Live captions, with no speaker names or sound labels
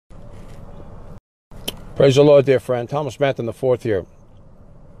Praise the Lord, dear friend. Thomas Manton IV here.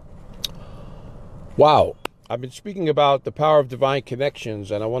 Wow. I've been speaking about the power of divine connections,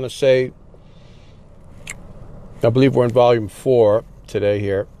 and I want to say, I believe we're in Volume 4 today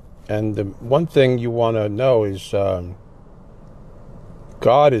here. And the one thing you want to know is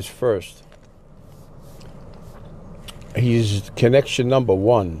God is first. He's connection number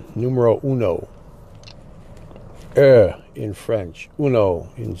one, numero uno. In French, uno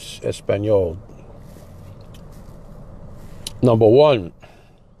in Espanol. Number one,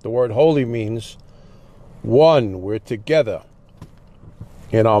 the word holy means one. We're together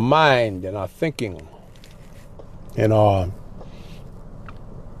in our mind, in our thinking, in our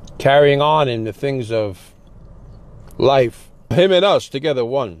carrying on in the things of life. Him and us together,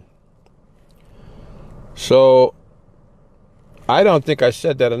 one. So I don't think I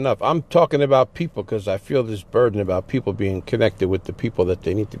said that enough. I'm talking about people because I feel this burden about people being connected with the people that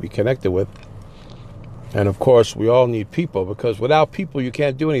they need to be connected with. And of course, we all need people, because without people, you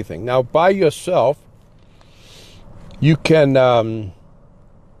can't do anything. Now, by yourself, you can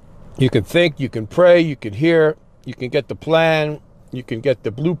think, you can pray, you can hear, you can get the plan, you can get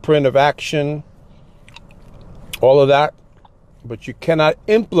the blueprint of action, all of that, but you cannot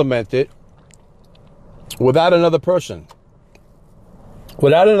implement it without another person.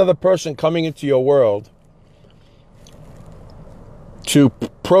 Without another person coming into your world to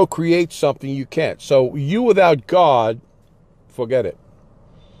procreate something, you can't. So you without God, forget it.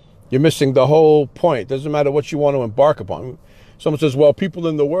 You're missing the whole point. Doesn't matter what you want to embark upon. Someone says, well, people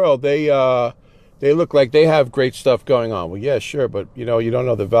in the world, they look like they have great stuff going on. Well, yeah, sure, but you don't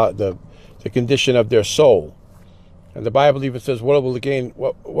know the condition of their soul. And the Bible even says, what will it gain?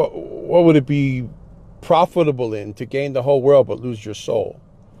 What would it be profitable in to gain the whole world but lose your soul?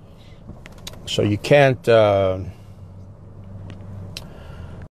 So you can't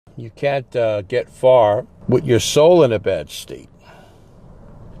get far with your soul in a bad state.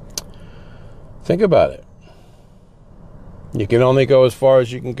 Think about it. You can only go as far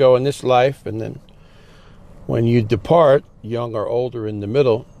as you can go in this life, and then when you depart, young or old or in the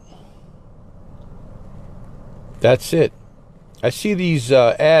middle, that's it. I see these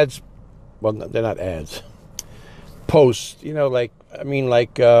ads. Well, they're not ads. Posts, when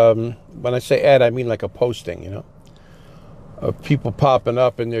I say ad, I mean like a posting, of people popping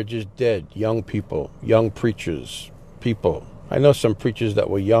up and they're just dead. Young people, young preachers, people. I know some preachers that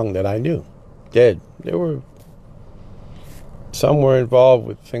were young that I knew, dead. Some were involved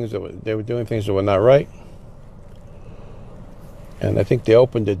with things they were doing things that were not right. And I think they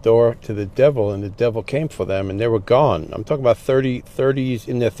opened the door to the devil, and the devil came for them, and they were gone. I'm talking about 30s,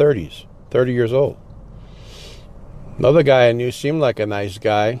 in their 30s, 30 years old. Another guy I knew seemed like a nice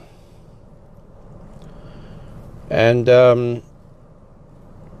guy. And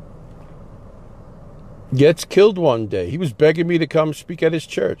gets killed one day. He was begging me to come speak at his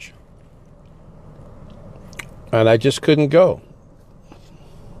church. And I just couldn't go.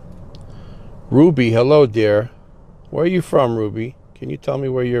 Ruby, hello, dear. Where are you from, Ruby? Can you tell me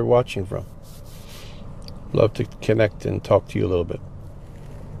where you're watching from? Love to connect and talk to you a little bit.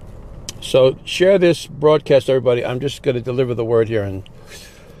 So share this broadcast, everybody. I'm just going to deliver the word here and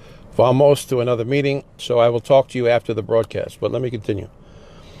vamos to another meeting. So I will talk to you after the broadcast. But let me continue.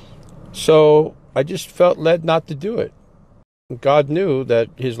 So I just felt led not to do it. God knew that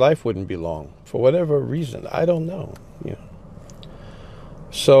his life wouldn't be long for whatever reason. I don't know.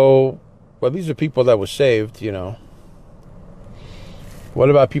 So, well, these are people that were saved, What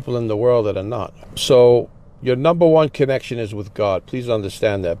about people in the world that are not? So your number one connection is with God. Please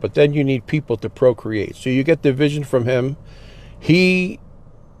understand that. But then you need people to procreate. So you get the vision from him. He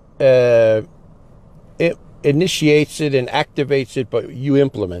it initiates it and activates it, but you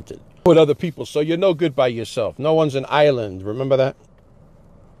implement it with other people. So you're no good by yourself. No one's an island. Remember that?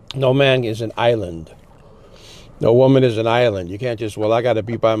 No man is an island. No woman is an island. You can't just, I got to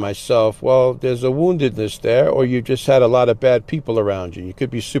be by myself. Well, there's a woundedness there, or you just had a lot of bad people around you. You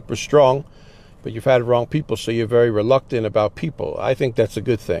could be super strong, but you've had wrong people, so you're very reluctant about people. I think that's a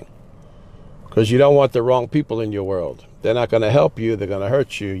good thing, because you don't want the wrong people in your world. They're not going to help you. They're going to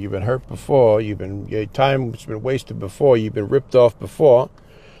hurt you. You've been hurt before. Your time's been wasted before. You've been ripped off before.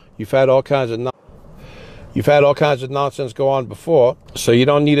 You've had all kinds of nonsense go on before, so you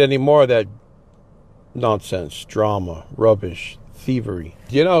don't need any more of that nonsense, drama, rubbish, thievery.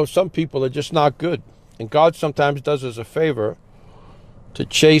 Some people are just not good, and God sometimes does us a favor to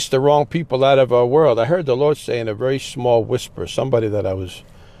chase the wrong people out of our world. I heard the Lord say in a very small whisper, somebody that I was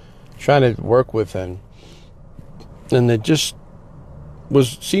trying to work with, and it just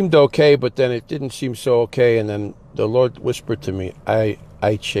seemed okay, but then it didn't seem so okay, and then the Lord whispered to me, I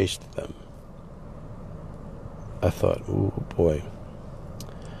chased them. I thought, ooh, boy.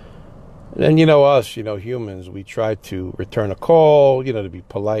 And us, humans, we try to return a call, to be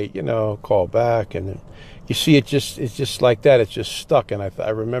polite, call back. And then you see it's just like that. It's just stuck. And I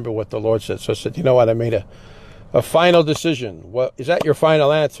remember what the Lord said. So I said, you know what? I made a final decision. What is that your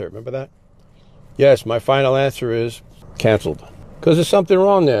final answer? Remember that? Yes, my final answer is canceled. Because there's something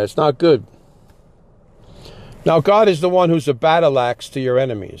wrong there. It's not good. Now, God is the one who's a battle axe to your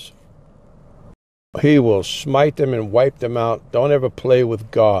enemies. He will smite them and wipe them out. Don't ever play with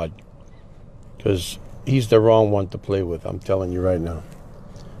God. Because he's the wrong one to play with, I'm telling you right now.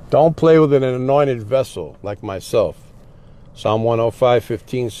 Don't play with an anointed vessel like myself. Psalm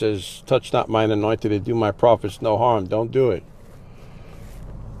 105:15 says, touch not mine anointed and do my prophets no harm. Don't do it.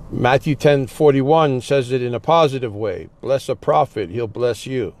 Matthew 10:41 says it in a positive way. Bless a prophet, he'll bless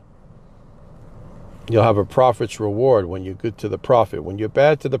you. You'll have a prophet's reward when you're good to the prophet. When you're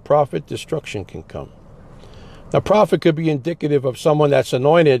bad to the prophet, destruction can come. A prophet could be indicative of someone that's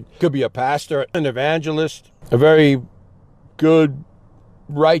anointed. Could be a pastor, an evangelist, a very good,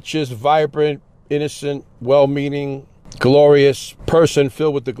 righteous, vibrant, innocent, well-meaning, glorious person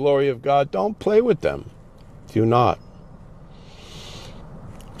filled with the glory of God. Don't play with them. Do not.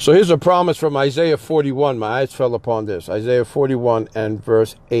 So here's a promise from Isaiah 41. My eyes fell upon this. Isaiah 41 and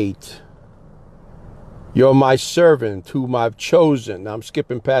verse 8. You're my servant whom I've chosen. Now I'm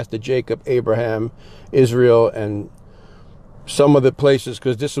skipping past the Jacob, Abraham, Israel, and some of the places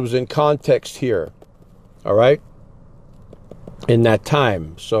because this was in context here. All right? In that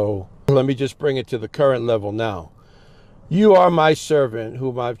time. So let me just bring it to the current level now. You are my servant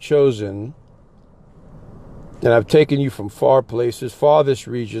whom I've chosen, and I've taken you from far places, farthest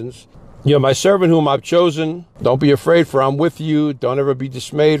regions. You're my servant whom I've chosen. Don't be afraid, for I'm with you. Don't ever be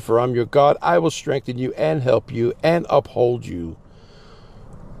dismayed, for I'm your God. I will strengthen you and help you and uphold you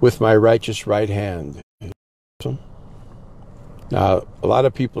with my righteous right hand. Now, a lot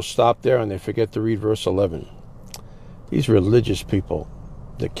of people stop there and they forget to read verse 11. These religious people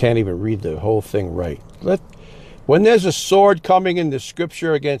that can't even read the whole thing right. When there's a sword coming in the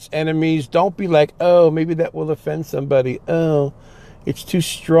scripture against enemies, don't be like, oh, maybe that will offend somebody. Oh, it's too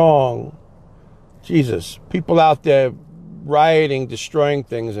strong. Jesus, people out there rioting, destroying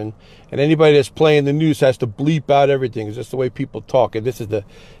things, and anybody that's playing the news has to bleep out everything. It's just the way people talk. And this is the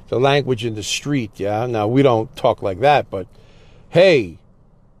language in the street, yeah? Now, we don't talk like that, but hey,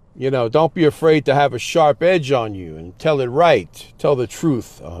 don't be afraid to have a sharp edge on you and tell it right. Tell the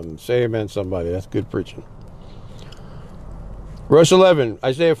truth. Say amen, somebody. That's good preaching. Verse 11,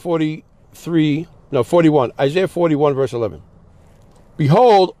 Isaiah 41, Isaiah 41, verse 11.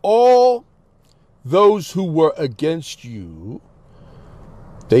 Behold, all those who were against you,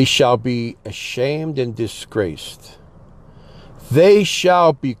 they shall be ashamed and disgraced. They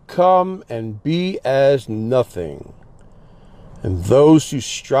shall become and be as nothing. And those who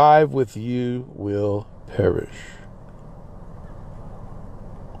strive with you will perish.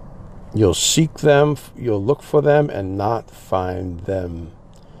 You'll seek them, you'll look for them and not find them.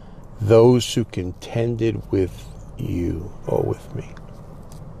 Those who contended with you or with me.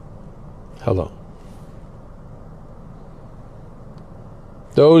 Hello.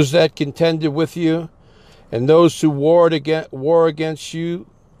 Those that contended with you and those who war against you,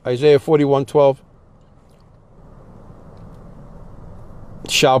 Isaiah 41:12,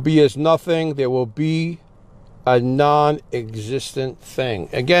 shall be as nothing. There will be a non-existent thing.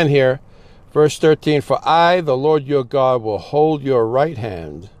 Again here, verse 13, for I, the Lord your God, will hold your right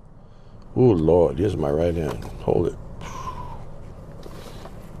hand. Ooh, Lord, here's my right hand. Hold it.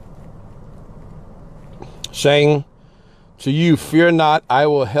 Saying to you, fear not, I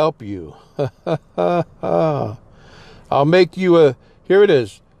will help you. I'll make you a, here it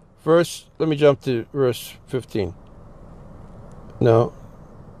is. Let me jump to verse 15. No.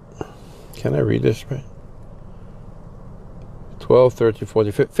 Can I read this right? 12, 13,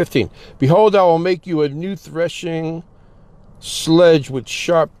 14, 15. Behold, I will make you a new threshing sledge with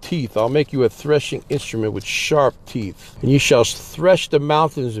sharp teeth. I'll make you a threshing instrument with sharp teeth. And you shall thresh the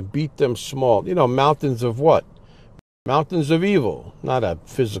mountains and beat them small. Mountains of what? Mountains of evil, not a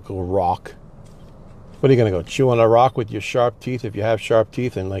physical rock. What are you going to go chew on a rock with your sharp teeth if you have sharp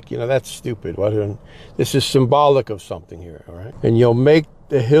teeth? And that's stupid. This is symbolic of something here, all right? And you'll make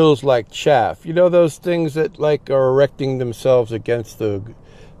the hills like chaff. Those things that are erecting themselves against the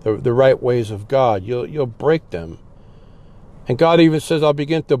right ways of God. You'll break them. And God even says, I'll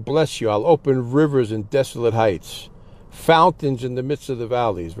begin to bless you. I'll open rivers in desolate heights, fountains in the midst of the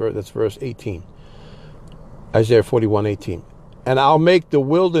valleys. That's verse 18. Isaiah 41:18. And I'll make the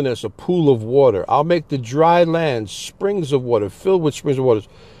wilderness a pool of water. I'll make the dry land springs of water, filled with springs of waters.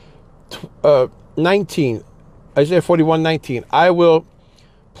 19. Isaiah 41:19. I will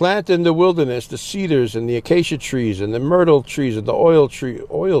plant in the wilderness the cedars and the acacia trees and the myrtle trees and the oil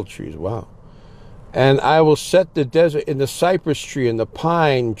trees. Wow. And I will set the desert in the cypress tree and the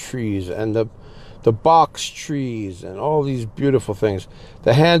pine trees and the box trees and all these beautiful things.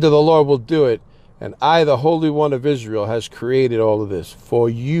 The hand of the Lord will do it. And I, the Holy One of Israel, has created all of this for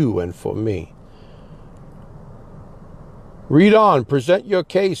you and for me. Read on, present your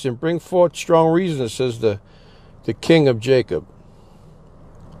case and bring forth strong reasons, says the King of Jacob.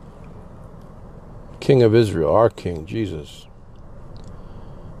 King of Israel, our King, Jesus.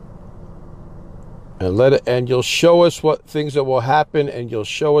 And you'll show us what things that will happen, and you'll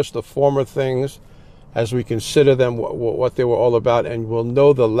show us the former things as we consider them, what they were all about, and we'll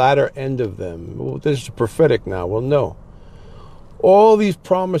know the latter end of them. This is prophetic now. We'll know. All these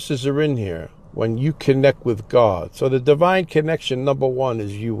promises are in here when you connect with God. So the divine connection, number one,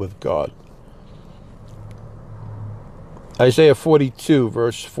 is you with God. Isaiah 42,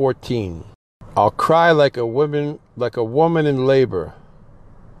 verse 14. I'll cry like a woman in labor,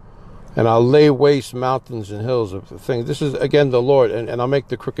 and I'll lay waste mountains and hills of things. This is, again, the Lord, and I'll make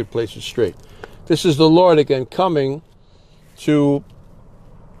the crooked places straight. This is the Lord, again, coming to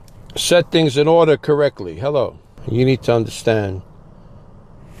set things in order correctly. Hello. You need to understand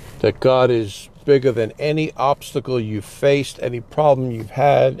that God is bigger than any obstacle you've faced, any problem you've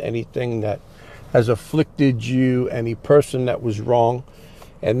had, anything that has afflicted you, any person that was wrong.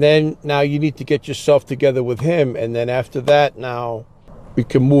 And then now you need to get yourself together with him. And then after that, now we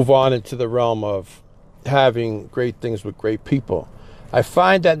can move on into the realm of having great things with great people. I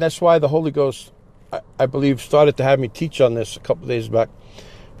find that that's why the Holy Ghost, I believe, started to have me teach on this a couple of days back,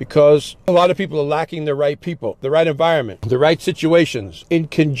 because a lot of people are lacking the right people, the right environment, the right situations, in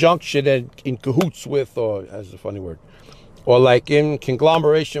conjunction and in cahoots with, or as a funny word, or like in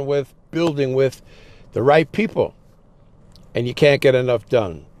conglomeration with, building with the right people. And you can't get enough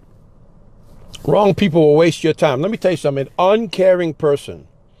done. Wrong people will waste your time. Let me tell you something. An uncaring person,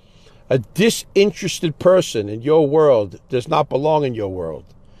 a disinterested person in your world does not belong in your world.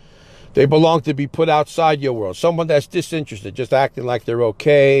 They belong to be put outside your world. Someone that's disinterested, just acting like they're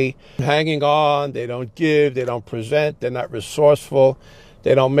okay, hanging on, they don't give, they don't present, they're not resourceful,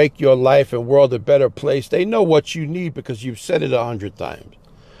 they don't make your life and world a better place. They know what you need because you've said it 100 times.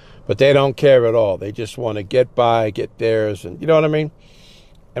 But they don't care at all. They just want to get by, get theirs, and you know what I mean?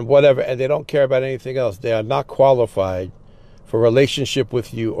 And whatever, and they don't care about anything else. They are not qualified for a relationship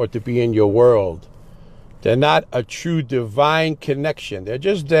with you or to be in your world. They're not a true divine connection. They're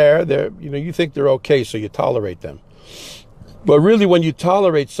just there. You think they're okay, so you tolerate them. But really, when you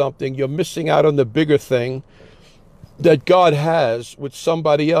tolerate something, you're missing out on the bigger thing that God has with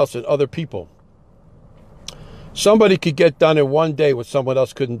somebody else and other people. Somebody could get done in one day what someone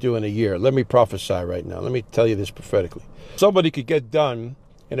else couldn't do in a year. Let me prophesy right now. Let me tell you this prophetically. Somebody could get done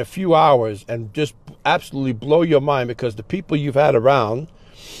in a few hours and just absolutely blow your mind, because the people you've had around,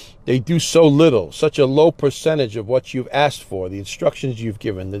 they do so little, such a low percentage of what you've asked for, the instructions you've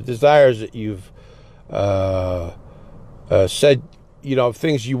given, the desires that you've said,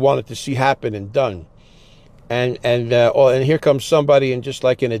 things you wanted to see happen and done. And here comes somebody, and just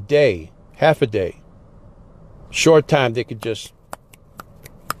like in a day, half a day, short time, they could just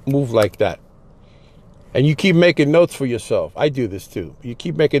move like that. And you keep making notes for yourself. I do this too. You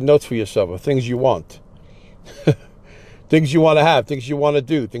keep making notes for yourself of things you want. Things you want to have, things you want to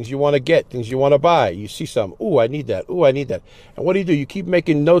do, things you want to get, things you want to buy. You see something. Ooh, I need that. Ooh, I need that. And what do? You keep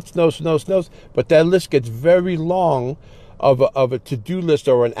making notes. But that list gets very long of a to-do list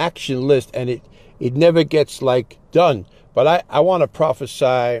or an action list, and it never gets done. But I want to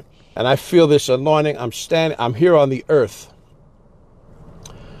prophesy, and I feel this anointing. I'm here on the earth,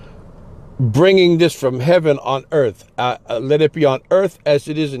 bringing this from heaven on earth. Let it be on earth as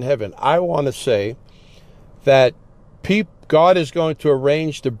it is in heaven. I want to say that God is going to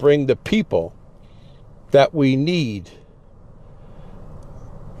arrange to bring the people that we need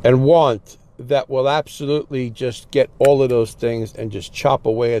and want, that will absolutely just get all of those things and just chop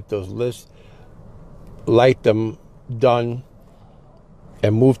away at those lists, light them, done,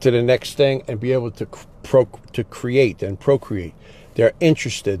 and move to the next thing and be able to create and procreate. They're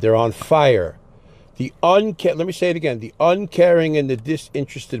interested. They're on fire. Let me say it again. The uncaring and the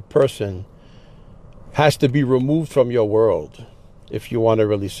disinterested person has to be removed from your world if you want to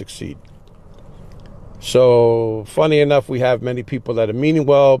really succeed. So, funny enough, we have many people that are meaning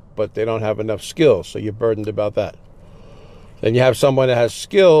well, but they don't have enough skill, so you're burdened about that. Then you have someone that has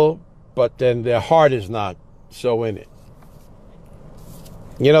skill, but then their heart is not so in it.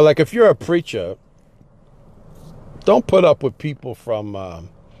 Like if you're a preacher, don't put up with people from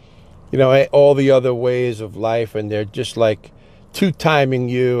you know, all the other ways of life, and they're just like two-timing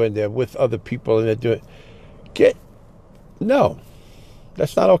you, and they're with other people, and they're doing, no,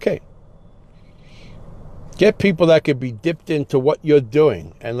 that's not okay. Get people that could be dipped into what you're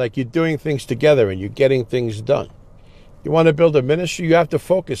doing, and like you're doing things together and you're getting things done. You want to build a ministry, you have to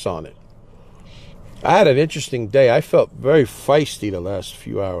focus on it. I had an interesting day. I felt very feisty the last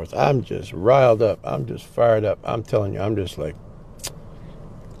few hours. I'm just riled up. I'm just fired up. I'm telling you, I'm just like,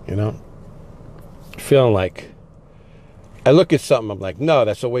 you know, feeling like I look at something, I'm like, no,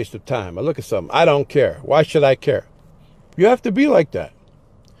 that's a waste of time. I look at something, I don't care. Why should I care? You have to be like that.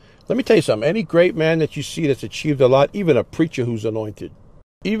 Let me tell you something. Any great man that you see that's achieved a lot, even a preacher who's anointed,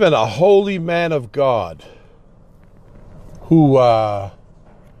 even a holy man of God who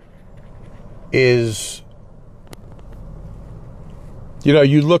is, you know,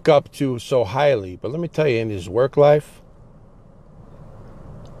 you look up to so highly. But let me tell you, in his work life,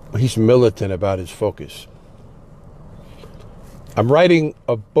 he's militant about his focus. I'm writing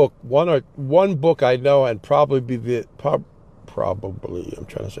a book, one book I know, and probably I'm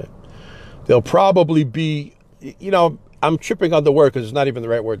trying to say, there'll probably be, you know, I'm tripping on the word because it's not even the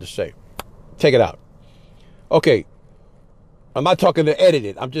right word to say. Take it out. Okay. I'm not talking to edit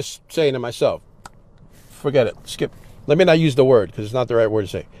it. I'm just saying to myself, forget it. Skip. Let me not use the word because it's not the right word to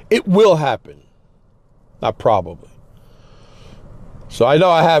say. It will happen. Not probably. So I know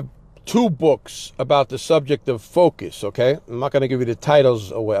I have 2 books about the subject of focus, okay? I'm not going to give you the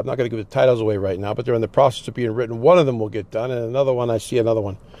titles away. I'm not going to give the titles away right now, but they're in the process of being written. One of them will get done, and another one, I see another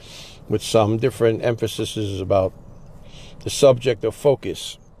one with some different emphases about the subject of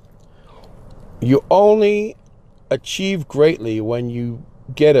focus. You only achieve greatly when you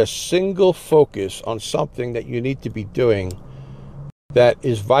get a single focus on something that you need to be doing that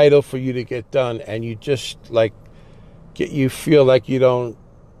is vital for you to get done, and you just like you feel like you don't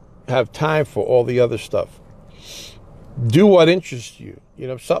have time for all the other stuff. Do what interests you. You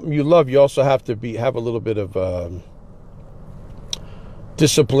know, something you love, you also have to have a little bit of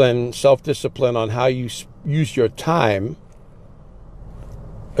discipline, self-discipline on how you use your time,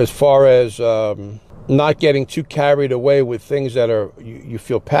 as far as not getting too carried away with things that are you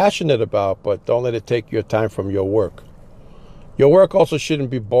feel passionate about, but don't let it take your time from your work. Your work also shouldn't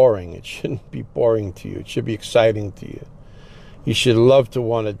be boring. It shouldn't be boring to you. It should be exciting to you. You should love to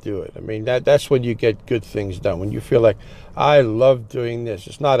want to do it. I mean, that's when you get good things done. When you feel like, I love doing this.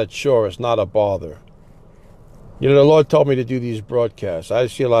 It's not a chore. It's not a bother. You know, the Lord told me to do these broadcasts. I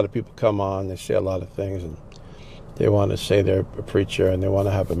see a lot of people come on. They say a lot of things, and they want to say they're a preacher, and they want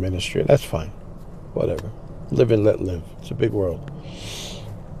to have a ministry. That's fine. Whatever. Live and let live. It's a big world.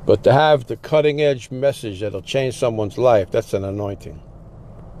 But to have the cutting-edge message that'll change someone's life, that's an anointing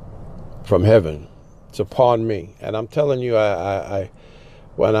from heaven. It's upon me. And I'm telling you, I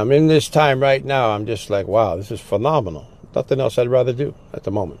when I'm in this time right now, I'm just like, wow, this is phenomenal. Nothing else I'd rather do at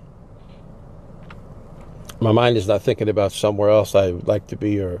the moment. My mind is not thinking about somewhere else I would like to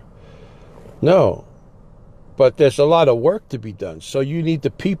be, or no. But there's a lot of work to be done. So you need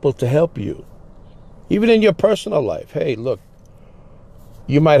the people to help you. Even in your personal life. Hey, look,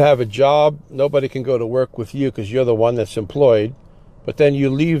 you might have a job. Nobody can go to work with you because you're the one that's employed. But then you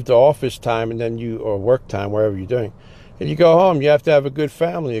leave the office time and then or work time, wherever you're doing, and you go home. You have to have a good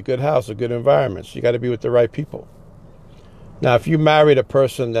family, a good house, a good environment. So you got to be with the right people. Now, if you married a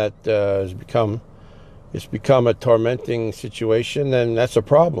person that it's become a tormenting situation, then that's a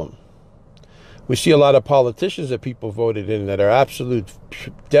problem. We see a lot of politicians that people voted in that are absolute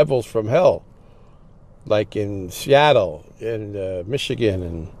devils from hell, like in Seattle, in Michigan,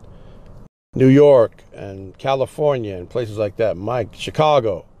 and New York, and California, and places like that.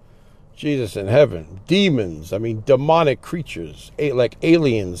 Chicago, Jesus in heaven, demons. I mean, demonic creatures, like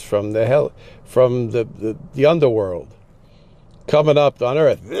aliens from the hell, from the underworld, coming up on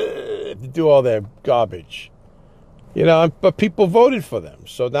earth to do all their garbage. You know, but people voted for them,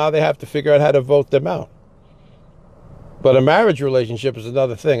 so now they have to figure out how to vote them out. But a marriage relationship is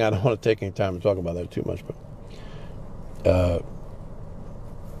another thing. I don't want to take any time to talk about that too much, but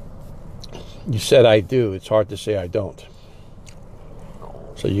you said I do. It's hard to say I don't.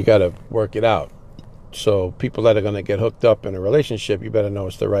 So you got to work it out. So people that are going to get hooked up in a relationship, you better know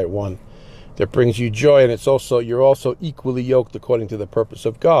it's the right one that brings you joy, and you're also equally yoked according to the purpose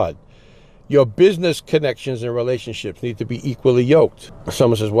of God. Your business connections and relationships need to be equally yoked.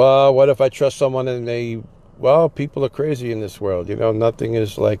 Someone says, well, what if I trust someone and well, people are crazy in this world. You know, nothing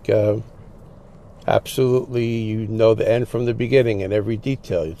is like absolutely, you know, the end from the beginning in every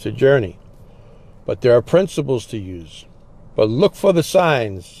detail. It's a journey. But there are principles to use. But look for the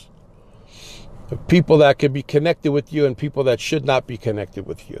signs of people that could be connected with you and people that should not be connected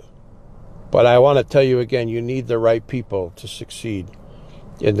with you. But I want to tell you again, you need the right people to succeed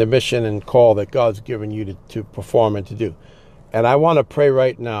in the mission and call that God's given you to perform and to do. And I want to pray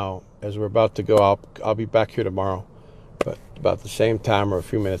right now as we're about to go. I'll be back here tomorrow, but about the same time or a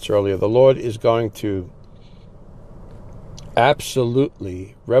few minutes earlier. The Lord is going to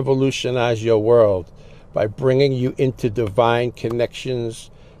absolutely revolutionize your world by bringing you into divine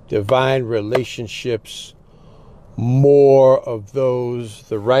connections, divine relationships, more of those,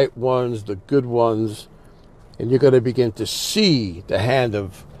 the right ones, the good ones, and you're going to begin to see the hand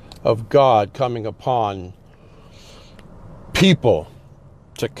of God coming upon people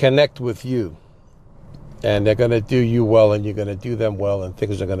to connect with you. And they're going to do you well, and you're going to do them well, and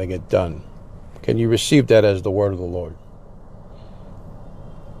things are going to get done. Can you receive that as the word of the Lord?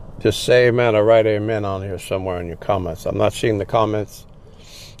 Just say amen or write amen on here somewhere in your comments. I'm not seeing the comments.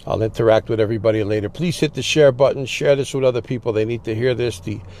 I'll interact with everybody later. Please hit the share button. Share this with other people. They need to hear this.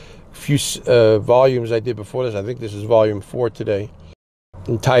 The few volumes I did before this, I think this is volume 4 today,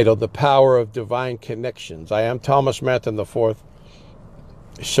 entitled The Power of Divine Connections. I am Thomas Manton IV,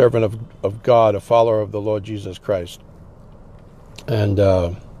 a servant of God, a follower of the Lord Jesus Christ. And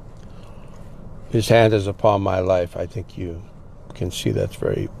his hand is upon my life. I think you can see that's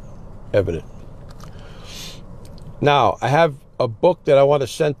very evident. Now, I have a book that I want to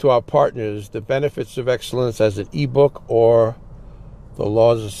send to our partners, The Benefits of Excellence as an ebook, or The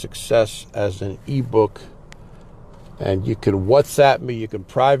Laws of Success as an ebook. And you can WhatsApp me, you can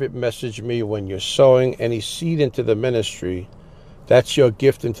private message me when you're sowing any seed into the ministry. That's your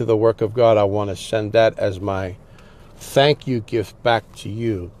gift into the work of God. I want to send that as my thank you gift back to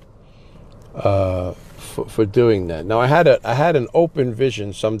you for doing that. Now, I had an open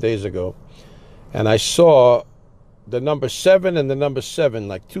vision some days ago, and I saw the number 7 and the number 7,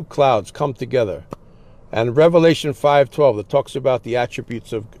 like two clouds, come together. And Revelation 5:12, that talks about the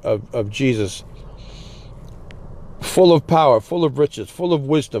attributes of Jesus, full of power, full of riches, full of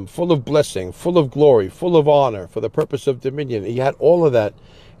wisdom, full of blessing, full of glory, full of honor, for the purpose of dominion. He had all of that.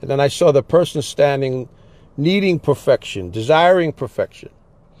 And then I saw the person standing, needing perfection, desiring perfection.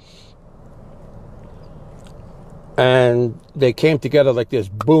 And they came together like this,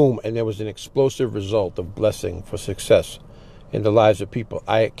 boom, and there was an explosive result of blessing for success in the lives of people.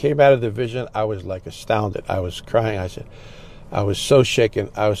 I came out of the vision, I was like astounded. I was crying. I was so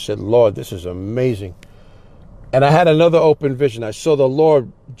shaken. I said, Lord, this is amazing. And I had another open vision. I saw the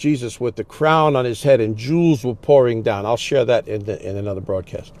Lord Jesus with the crown on his head, and jewels were pouring down. I'll share that in another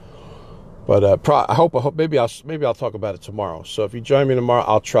broadcast. But I hope maybe I'll talk about it tomorrow. So if you join me tomorrow,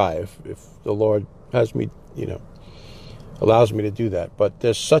 I'll try if the Lord has me, allows me to do that. But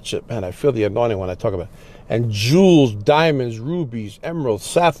there's such a, man, I feel the anointing when I talk about it. And jewels, diamonds, rubies, emeralds,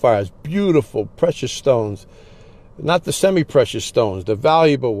 sapphires, beautiful, precious stones. Not the semi-precious stones, the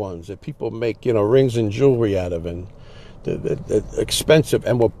valuable ones that people make, rings and jewelry out of, and the expensive,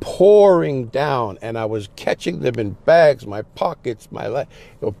 and were pouring down, and I was catching them in bags, my pockets, my life,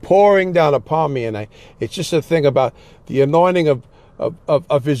 they were pouring down upon me. And it's just a thing about the anointing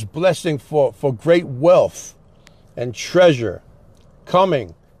of his blessing for great wealth and treasure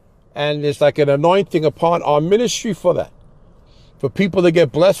coming. And it's like an anointing upon our ministry for that, for people to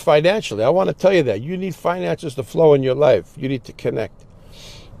get blessed financially. I want to tell you that you need finances to flow in your life. You need to connect,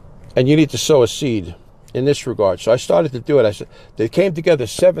 and you need to sow a seed in this regard. So I started to do it. I said, they came together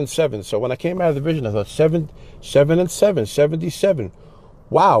 7, 7. So when I came out of the vision, I thought 7, 7 and 7, 77.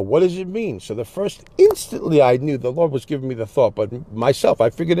 Wow, what does it mean? So the first, instantly I knew the Lord was giving me the thought, but myself, I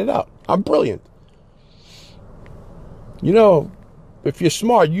figured it out. I'm brilliant. If you're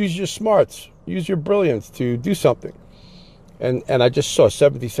smart, use your smarts, use your brilliance to do something. And I just saw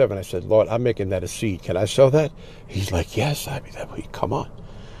 77. I said, Lord, I'm making that a seed. Can I sow that? He's like, yes. Come on.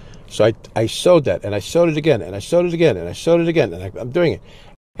 So I sowed that, and I sowed it again, and I sowed it again, and I sowed it again, and I'm doing it.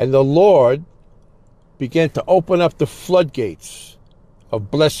 And the Lord began to open up the floodgates of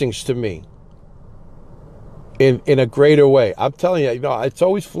blessings to me in a greater way. I'm telling you, it's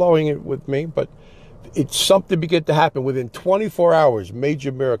always flowing with me, but it's something began to happen. Within 24 hours,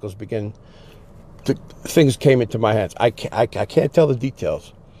 major miracles began. Things came into my hands. I can't tell the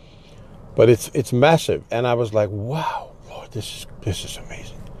details, but it's massive. And I was like, wow, Lord, this is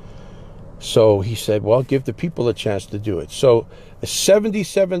amazing. So he said, well, give the people a chance to do it. So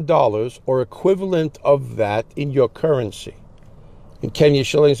 $77 or equivalent of that in your currency. In Kenya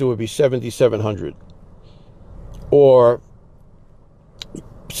shillings, it would be 7,700. Or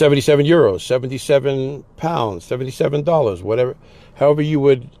 77 euros, 77 pounds, $77, whatever, however you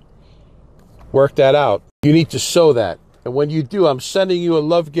would work that out. You need to sow that. And when you do, I'm sending you a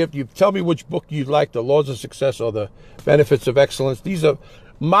love gift. You tell me which book you'd like, The Laws of Success or The Benefits of Excellence. These are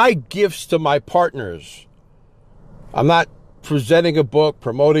my gifts to my partners. I'm not presenting a book,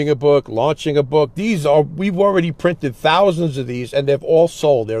 promoting a book, launching a book. We've already printed thousands of these, and they've all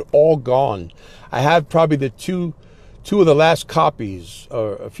sold. They're all gone. I have probably the two of the last copies,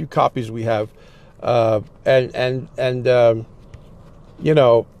 or a few copies we have, you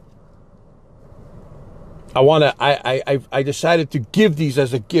know, I decided to give these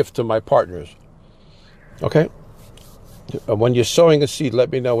as a gift to my partners. Okay? When you're sowing a seed,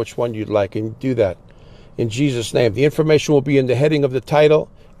 let me know which one you'd like, and do that in Jesus' name. The information will be in the heading of the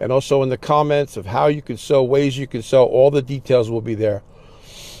title and also in the comments of how you can sow, ways you can sow. All the details will be there.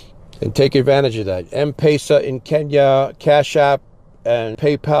 And take advantage of that. M-Pesa in Kenya, Cash App, and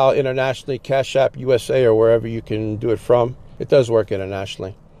PayPal internationally, Cash App USA, or wherever you can do it from. It does work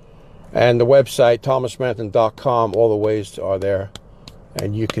internationally. And the website, thomasmanton.com, all the ways are there.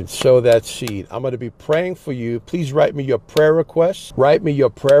 And you can sow that seed. I'm going to be praying for you. Please write me your prayer requests. Write me your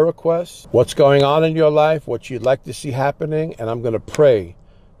prayer requests. What's going on in your life, what you'd like to see happening. And I'm going to pray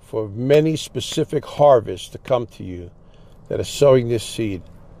for many specific harvests to come to you that are sowing this seed.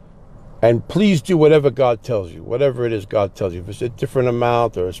 And please do whatever God tells you, whatever it is God tells you. If it's a different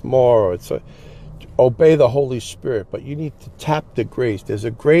amount or it's more, or obey the Holy Spirit. But you need to tap the grace. There's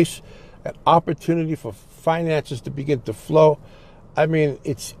a grace, an opportunity for finances to begin to flow. I mean,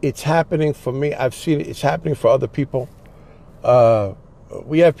 it's happening for me. I've seen it. It's happening for other people.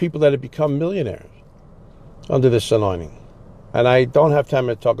 We have people that have become millionaires under this anointing. And I don't have time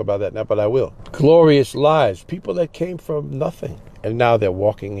to talk about that now, but I will. Glorious lives. People that came from nothing. And now they're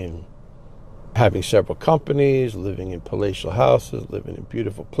walking in, having several companies, living in palatial houses, living in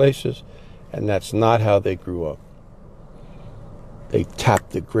beautiful places. And that's not how they grew up. They tapped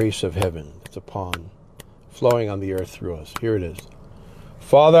the grace of heaven that's upon, flowing on the earth through us. Here it is.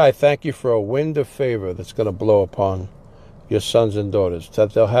 Father, I thank you for a wind of favor that's going to blow upon your sons and daughters,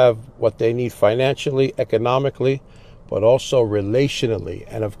 that they'll have what they need financially, economically, but also relationally.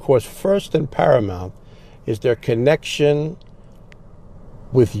 And of course, first and paramount is their connection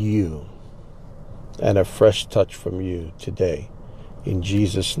with you, and a fresh touch from you today. In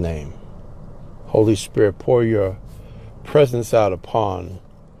Jesus' name. Holy Spirit, pour your presence out upon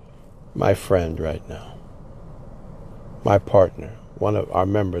my friend right now, my partner, one of our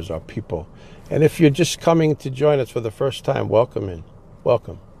members, our people. And if you're just coming to join us for the first time, welcome in.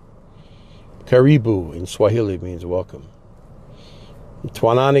 Welcome. Karibu in Swahili means welcome.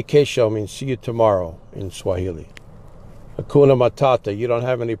 Twanani Kesho means see you tomorrow in Swahili. Hakuna Matata, you don't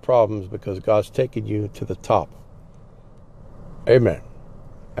have any problems because God's taking you to the top. Amen.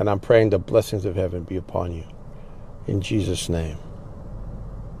 And I'm praying the blessings of heaven be upon you. In Jesus' name.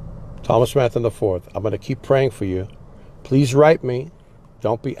 Thomas Manton IV, I'm going to keep praying for you. Please write me.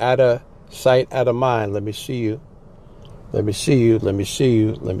 Don't be out of sight, out of mind. Let me see you. Let me see you. Let me see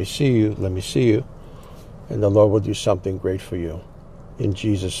you. Let me see you. Let me see you. And the Lord will do something great for you. In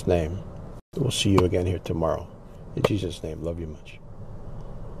Jesus' name. We'll see you again here tomorrow. In Jesus' name. Love you much.